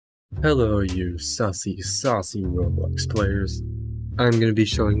Hello you saucy Roblox players. I'm going to be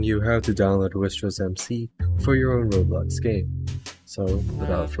showing you how to download Wistra's MC for your own Roblox game. So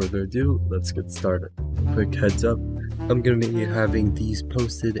without further ado, let's get started. Quick heads up, I'm going to be having these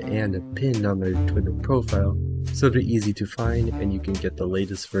posted and pinned on my Twitter profile so they're easy to find and you can get the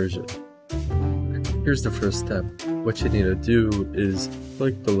latest version. Here's the first step. What you need to do is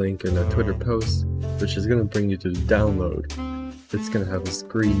click the link in the Twitter post, which is going to bring you to the download. It's going to have this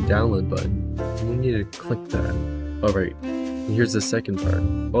green download button, and you need to click that. Alright, and here's the second part.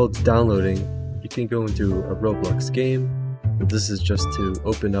 While it's downloading, you can go into a Roblox game, and this is just to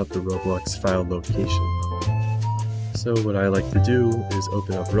open up the Roblox file location. So what I like to do is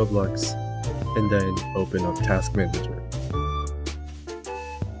open up Roblox, and then open up Task Manager.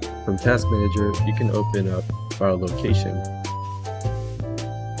 From Task Manager, you can open up file location.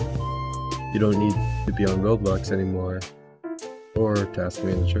 You don't need to be on Roblox anymore, or Task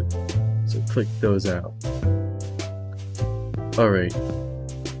Manager, so click those out. Alright,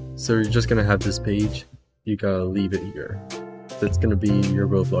 so you're just gonna have this page, you gotta leave it here. That's gonna be your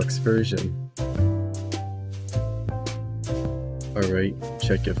Roblox version. Alright,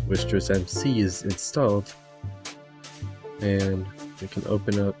 check if Wistra's MC is installed, and you can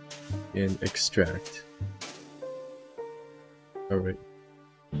open up and extract. Alright,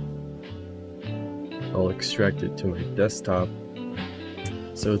 I'll extract it to my desktop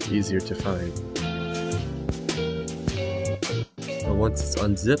so it's easier to find. But once it's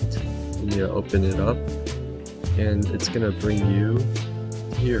unzipped, you need to open it up, and it's gonna bring you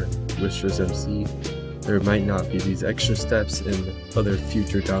here, Wistra's MC. There might not be these extra steps in other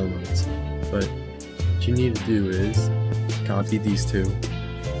future downloads, but what you need to do is copy these two,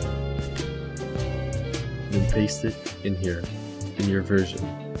 and then paste it in here, in your version.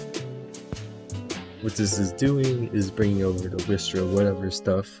 What this is doing is bringing over the Wistra whatever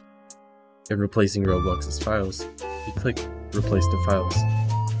stuff and replacing Roblox's files. You click replace the files.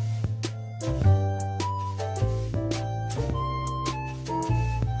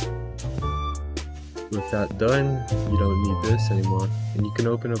 With that done, you don't need this anymore, and you can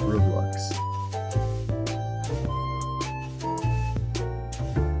open up Roblox.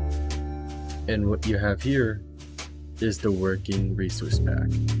 And what you have here is the working resource pack.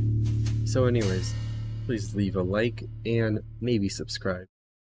 So anyways, please leave a like and maybe subscribe.